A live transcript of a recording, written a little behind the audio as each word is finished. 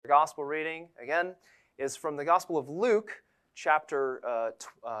gospel reading, again, is from the Gospel of Luke, chapter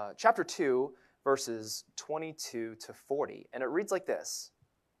 2, verses 22 to 40. And it reads like this.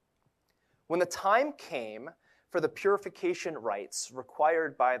 When the time came for the purification rites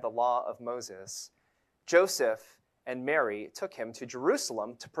required by the law of Moses, Joseph and Mary took him to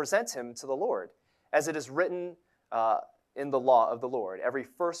Jerusalem to present him to the Lord. As it is written in the law of the Lord, every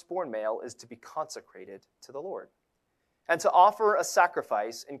firstborn male is to be consecrated to the Lord, and to offer a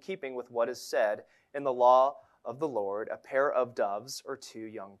sacrifice in keeping with what is said in the law of the Lord, a pair of doves or 2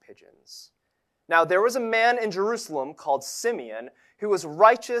 young pigeons. Now there was a man in Jerusalem called Simeon who was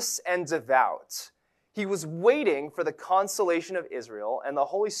righteous and devout. He was waiting for the consolation of Israel, and the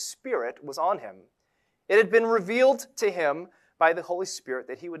Holy Spirit was on him. It had been revealed to him by the Holy Spirit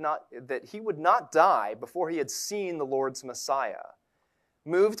that he would not die before he had seen the Lord's Messiah.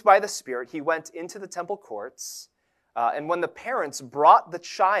 Moved by the Spirit, he went into the temple courts, and when the parents brought the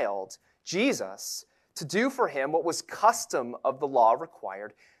child, Jesus, to do for him what was custom of the law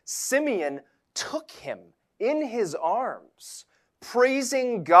required, Simeon took him in his arms,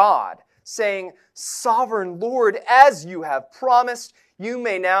 praising God, saying, "Sovereign Lord, as you have promised, you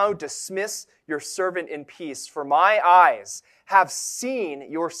may now dismiss your servant in peace, for my eyes have seen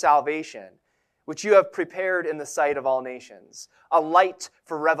your salvation, which you have prepared in the sight of all nations, a light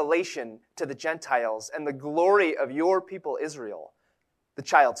for revelation to the Gentiles and the glory of your people Israel." The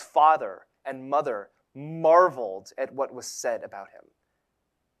child's father and mother marveled at what was said about him.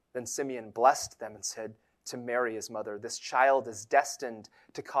 Then Simeon blessed them and said to Mary, his mother, "This child is destined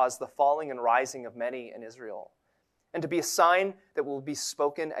to cause the falling and rising of many in Israel, and to be a sign that will be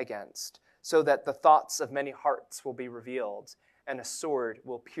spoken against, so that the thoughts of many hearts will be revealed, and a sword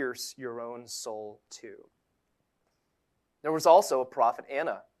will pierce your own soul too." There was also a prophet,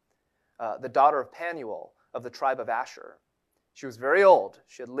 Anna, the daughter of Penuel of the tribe of Asher. She was very old.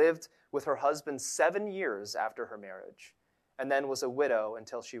 She had lived with her husband 7 years after her marriage, and then was a widow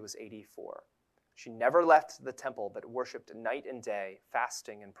until she was 84. She never left the temple, but worshipped night and day,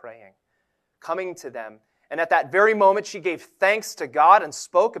 fasting and praying. Coming to them, and at that very moment she gave thanks to God and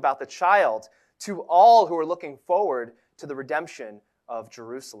spoke about the child to all who were looking forward to the redemption of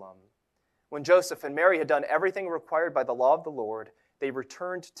Jerusalem. When Joseph and Mary had done everything required by the law of the Lord, they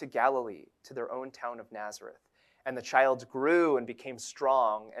returned to Galilee, to their own town of Nazareth. And the child grew and became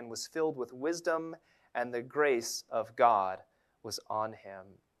strong and was filled with wisdom, and the grace of God was on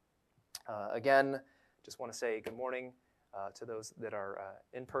him. Again, just want to say good morning to those that are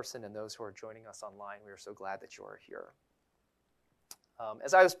in person and those who are joining us online. We are so glad that you are here.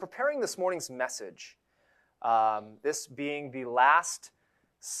 As I was preparing this morning's message, this being the last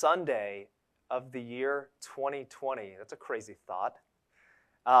Sunday of the year 2020, that's a crazy thought,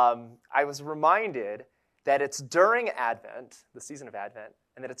 I was reminded that it's during Advent, the season of Advent,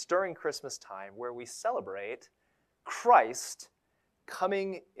 and that it's during Christmas time where we celebrate Christ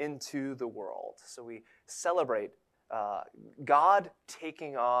coming into the world. So we celebrate God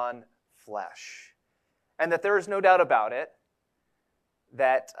taking on flesh. And that there is no doubt about it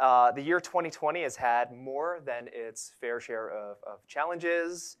that the year 2020 has had more than its fair share of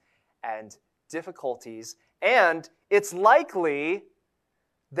challenges and difficulties. And it's likely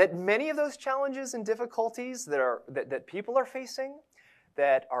that many of those challenges and difficulties that people are facing,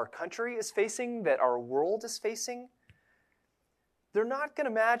 that our country is facing, that our world is facing, they're not going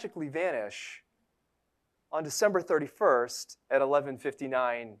to magically vanish on December 31st at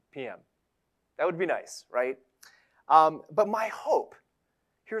 11:59 p.m. That would be nice, right? But my hope,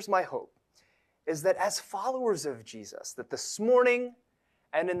 here's my hope, is that as followers of Jesus, that this morning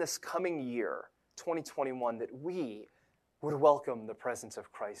and in this coming year, 2021, that we would welcome the presence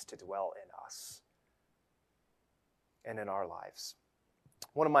of Christ to dwell in us and in our lives.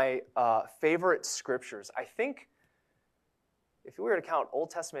 One of my favorite scriptures, I think, if we were to count Old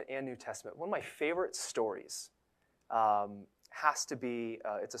Testament and New Testament, one of my favorite stories has to be,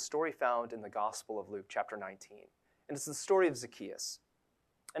 it's a story found in the Gospel of Luke, chapter 19. And it's the story of Zacchaeus.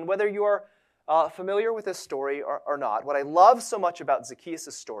 And whether you're familiar with this story or not, what I love so much about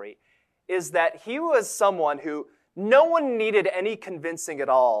Zacchaeus' story is that he was someone who no one needed any convincing at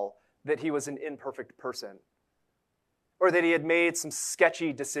all that he was an imperfect person or that he had made some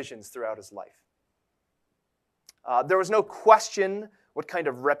sketchy decisions throughout his life. There was no question what kind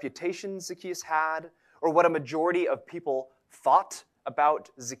of reputation Zacchaeus had or what a majority of people thought about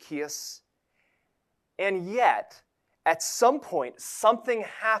Zacchaeus. And yet, at some point, something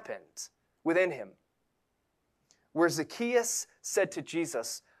happened within him where Zacchaeus said to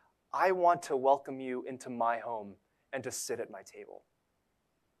Jesus, "I want to welcome you into my home and to sit at my table."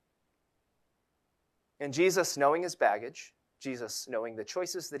 And Jesus, knowing his baggage, Jesus, knowing the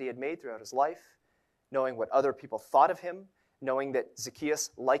choices that he had made throughout his life, knowing what other people thought of him, knowing that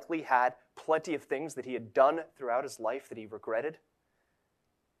Zacchaeus likely had plenty of things that he had done throughout his life that he regretted,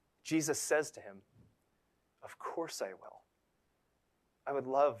 Jesus says to him, "Of course I will. I would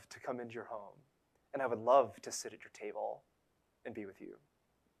love to come into your home, and I would love to sit at your table and be with you."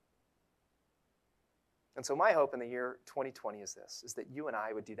 And so my hope in the year 2020 is this, is that you and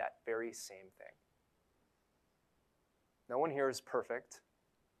I would do that very same thing. No one here is perfect,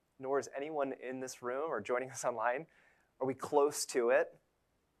 nor is anyone in this room or joining us online. Are we close to it?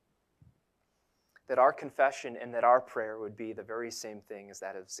 That our confession and that our prayer would be the very same thing as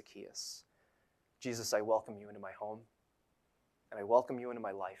that of Zacchaeus. Jesus, I welcome you into my home, and I welcome you into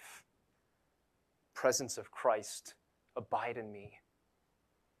my life. Presence of Christ, abide in me.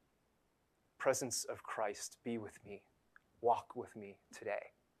 Presence of Christ, be with me. Walk with me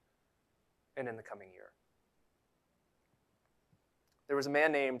today and in the coming year. There was a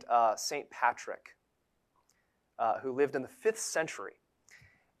man named St. Patrick who lived in the 5th century.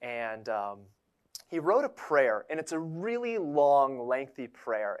 And he wrote a prayer, and it's a really long, lengthy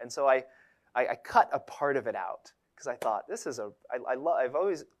prayer. And so I cut a part of it out because I thought, I've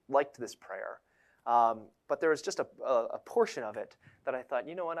always liked this prayer. But there was just a portion of it that I thought,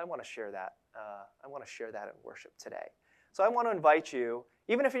 you know what, I want to share that. I want to share that in worship today. So I want to invite you,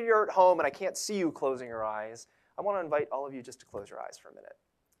 even if you're at home and I can't see you closing your eyes, I want to invite all of you just to close your eyes for a minute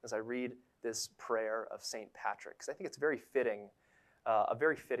as I read this prayer of St. Patrick, because I think it's very fitting, a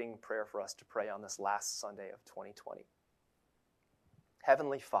very fitting prayer for us to pray on this last Sunday of 2020.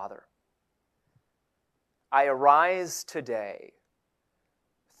 Heavenly Father, I arise today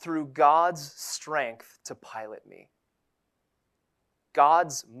through God's strength to pilot me,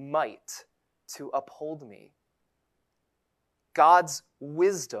 God's might to uphold me, God's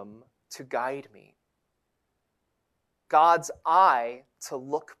wisdom to guide me, God's eye to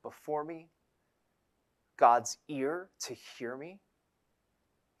look before me, God's ear to hear me,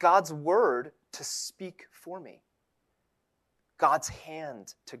 God's word to speak for me, God's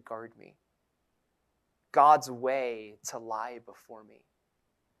hand to guard me, God's way to lie before me,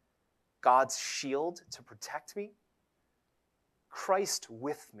 God's shield to protect me, Christ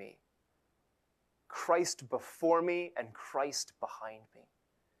with me, Christ before me and Christ behind me,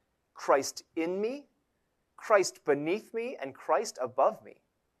 Christ in me, Christ beneath me and Christ above me,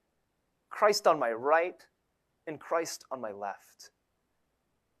 Christ on my right and Christ on my left,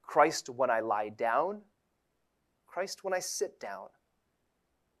 Christ when I lie down, Christ when I sit down,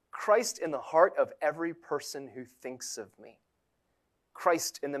 Christ in the heart of every person who thinks of me,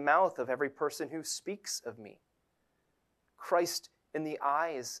 Christ in the mouth of every person who speaks of me, Christ in the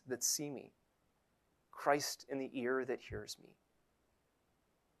eyes that see me, Christ in the ear that hears me.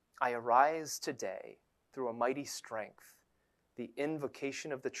 I arise today through a mighty strength, the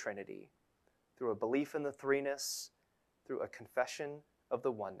invocation of the Trinity, through a belief in the threeness, through a confession of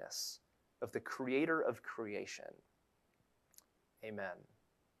the oneness, of the Creator of creation. Amen.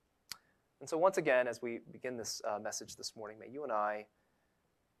 And so once again, as we begin this message this morning, may you and I,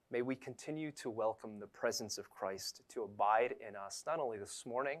 may we continue to welcome the presence of Christ to abide in us, not only this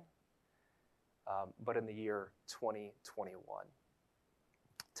morning, but in the year 2021.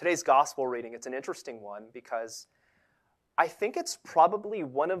 Today's gospel reading, it's an interesting one because I think it's probably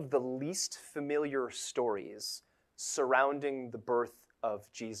one of the least familiar stories surrounding the birth of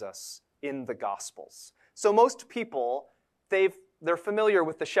Jesus in the Gospels. So most people, they're familiar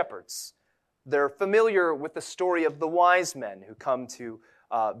with the shepherds. They're familiar with the story of the wise men who come to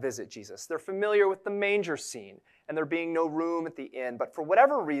visit Jesus. They're familiar with the manger scene and there being no room at the inn. But for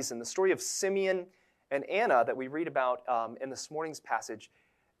whatever reason, the story of Simeon and Anna that we read about in this morning's passage,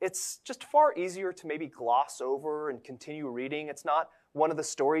 it's just far easier to maybe gloss over and continue reading. It's not one of the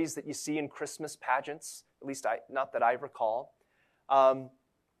stories that you see in Christmas pageants, at least not that I recall.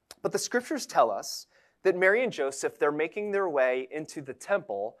 But the scriptures tell us that Mary and Joseph, they're making their way into the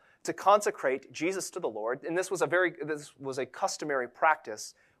temple to consecrate Jesus to the Lord. And this was a customary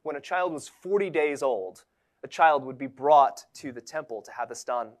practice. When a child was 40 days old, a child would be brought to the temple to have this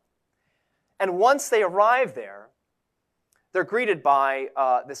done. And once they arrive there, they're greeted by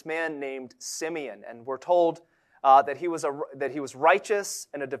this man named Simeon, and we're told that he was righteous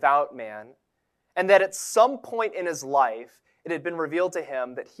and a devout man, and that at some point in his life, it had been revealed to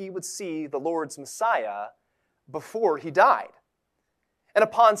him that he would see the Lord's Messiah before he died. And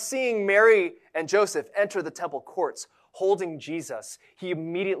upon seeing Mary and Joseph enter the temple courts holding Jesus, he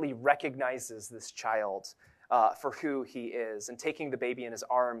immediately recognizes this child for who he is. And taking the baby in his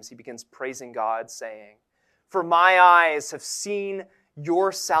arms, he begins praising God, saying, "For my eyes have seen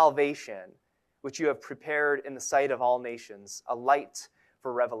your salvation, which you have prepared in the sight of all nations, a light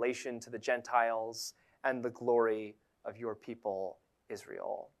for revelation to the Gentiles and the glory of your people,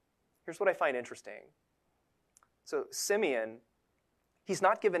 Israel. Here's what I find interesting. So Simeon, he's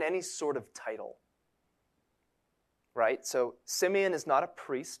not given any sort of title, right? So Simeon is not a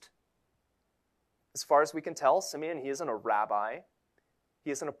priest. As far as we can tell, Simeon, he isn't a rabbi.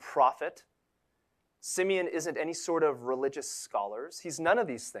 He isn't a prophet. Simeon isn't any sort of religious scholars. He's none of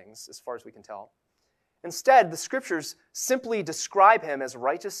these things, as far as we can tell. Instead, the scriptures simply describe him as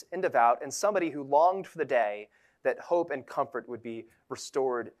righteous and devout and somebody who longed for the day that hope and comfort would be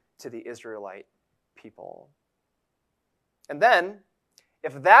restored to the Israelite people. And then,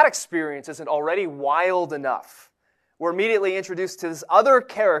 if that experience isn't already wild enough, we're immediately introduced to this other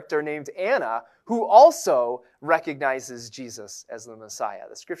character named Anna, who also recognizes Jesus as the Messiah.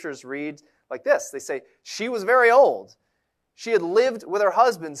 The scriptures read like this. They say, she was very old. She had lived with her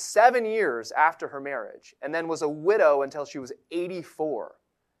husband 7 years after her marriage, and then was a widow until she was 84.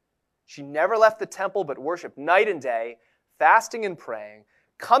 She never left the temple but worshiped night and day, fasting and praying.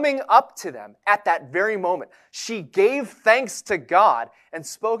 Coming up to them at that very moment, she gave thanks to God and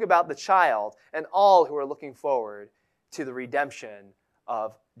spoke about the child and all who are looking forward to the redemption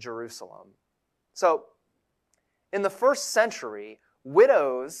of Jerusalem. So, in the first century,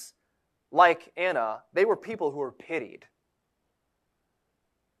 widows like Anna, they were people who were pitied.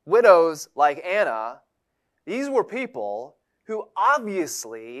 Widows like Anna, these were people who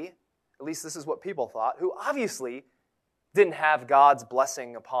obviously, at least this is what people thought, who obviously didn't have God's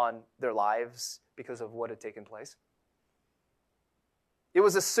blessing upon their lives because of what had taken place. It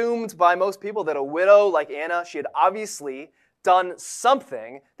was assumed by most people that a widow like Anna, she had obviously done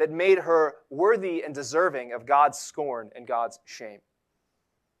something that made her worthy and deserving of God's scorn and God's shame.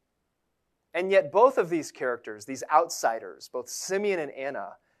 And yet both of these characters, these outsiders, both Simeon and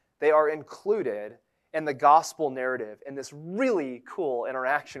Anna, they are included in the gospel narrative in this really cool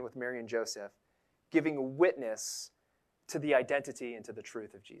interaction with Mary and Joseph, giving witness to the identity and to the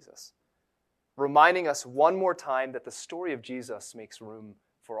truth of Jesus, reminding us one more time that the story of Jesus makes room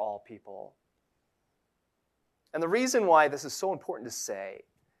for all people. And the reason why this is so important to say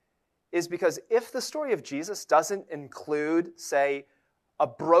is because if the story of Jesus doesn't include, say, a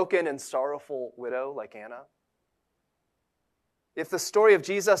broken and sorrowful widow like Anna, if the story of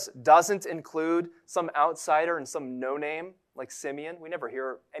Jesus doesn't include some outsider and some no-name like Simeon, we never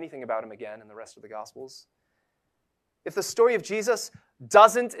hear anything about him again in the rest of the Gospels. If the story of Jesus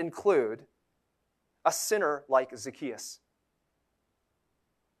doesn't include a sinner like Zacchaeus,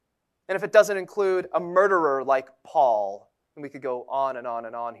 and if it doesn't include a murderer like Paul, and we could go on and on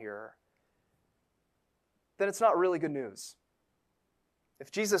and on here, then it's not really good news.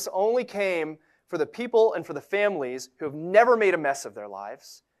 If Jesus only came for the people and for the families who have never made a mess of their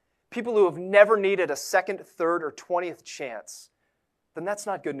lives, people who have never needed a second, third, or 20th chance, then that's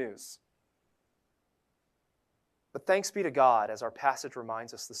not good news. But thanks be to God, as our passage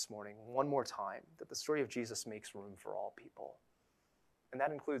reminds us this morning, one more time, that the story of Jesus makes room for all people. And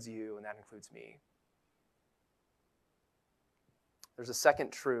that includes you, and that includes me. There's a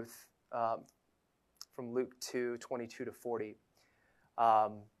second truth from Luke 2, 22 to 40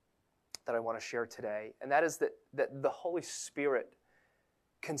 that I want to share today. And that is that the Holy Spirit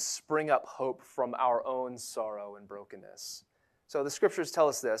can spring up hope from our own sorrow and brokenness. So the scriptures tell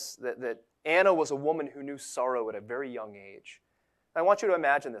us this, that Anna was a woman who knew sorrow at a very young age. And I want you to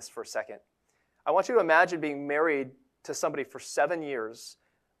imagine this for a second. I want you to imagine being married to somebody for 7 years,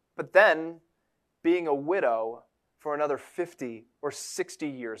 but then being a widow for another 50 or 60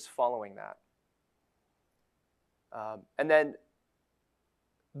 years following that. And then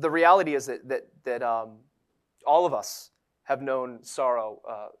the reality is that all of us have known sorrow.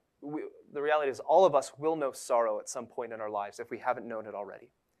 The reality is all of us will know sorrow at some point in our lives if we haven't known it already.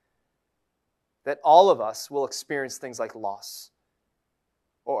 That all of us will experience things like loss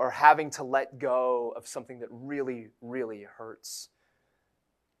or having to let go of something that really, really hurts.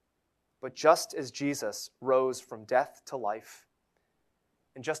 But just as Jesus rose from death to life,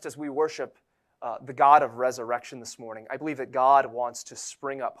 and just as we worship the God of resurrection this morning, I believe that God wants to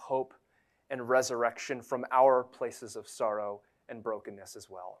spring up hope and resurrection from our places of sorrow and brokenness as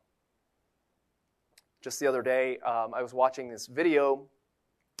well. Just the other day, I was watching this video,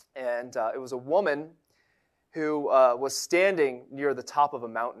 and it was a woman who was standing near the top of a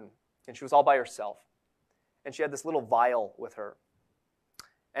mountain, and she was all by herself. And she had this little vial with her.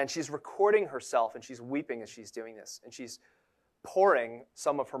 And she's recording herself, and she's weeping as she's doing this. And she's pouring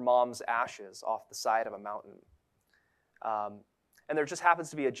some of her mom's ashes off the side of a mountain. And there just happens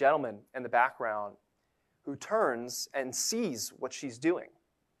to be a gentleman in the background who turns and sees what she's doing.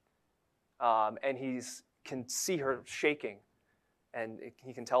 and he can see her shaking, and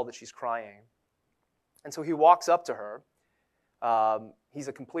he can tell that she's crying. And so he walks up to her. He's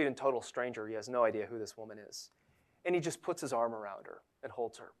a complete and total stranger. He has no idea who this woman is. And he just puts his arm around her and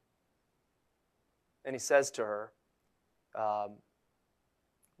holds her. And he says to her,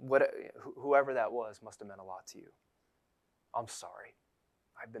 whoever that was must have meant a lot to you. I'm sorry.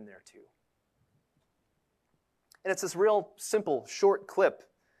 I've been there too. And it's this real simple, short clip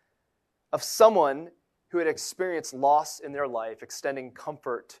of someone who had experienced loss in their life, extending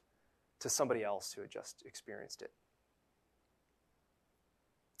comfort to somebody else who had just experienced it.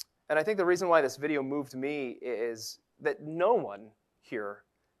 And I think the reason why this video moved me is that no one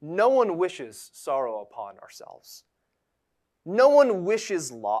wishes sorrow upon ourselves. No one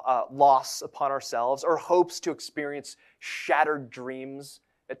wishes loss upon ourselves or hopes to experience shattered dreams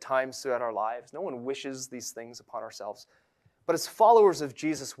at times throughout our lives. No one wishes these things upon ourselves. But as followers of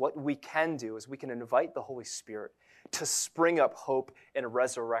Jesus, what we can do is we can invite the Holy Spirit to spring up hope and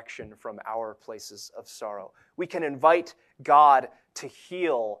resurrection from our places of sorrow. We can invite God to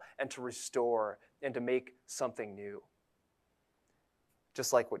heal and to restore and to make something new,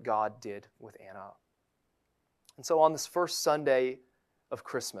 just like what God did with Anna. And so on this first Sunday of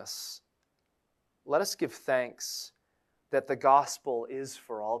Christmas, let us give thanks that the gospel is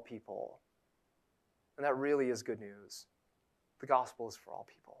for all people. And that really is good news. The gospel is for all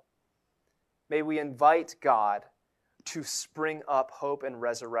people. May we invite God to spring up hope and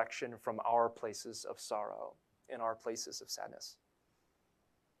resurrection from our places of sorrow and our places of sadness.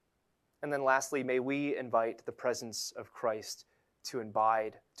 And then lastly, may we invite the presence of Christ to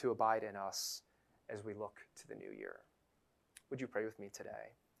abide in us as we look to the new year. Would you pray with me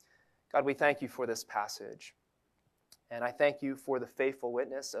today? God, we thank you for this passage. And I thank you for the faithful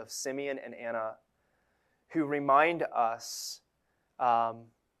witness of Simeon and Anna, who remind us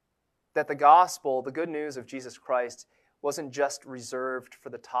that the gospel, the good news of Jesus Christ, wasn't just reserved for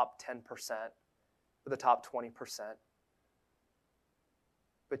the top 10%, for the top 20%.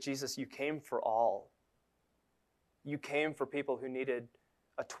 But Jesus, you came for all. You came for people who needed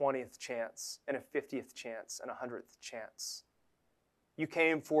a 20th chance and a 50th chance and a 100th chance. You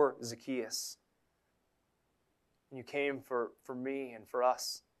came for Zacchaeus. And you came for me and for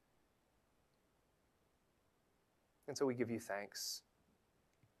us. And so we give you thanks.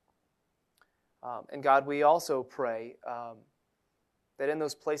 And God, we also pray that in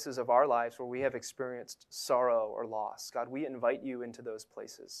those places of our lives where we have experienced sorrow or loss, God, we invite you into those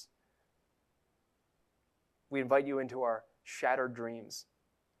places. We invite you into our shattered dreams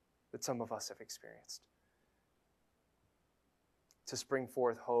that some of us have experienced, to spring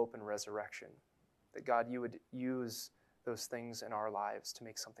forth hope and resurrection, that God, you would use those things in our lives to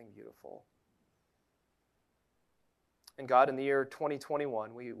make something beautiful. And God, in the year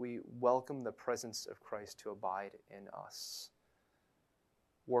 2021, we welcome the presence of Christ to abide in us,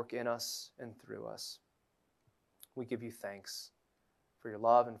 work in us and through us. We give you thanks for your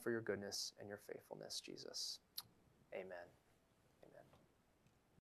love and for your goodness and your faithfulness, Jesus. Amen.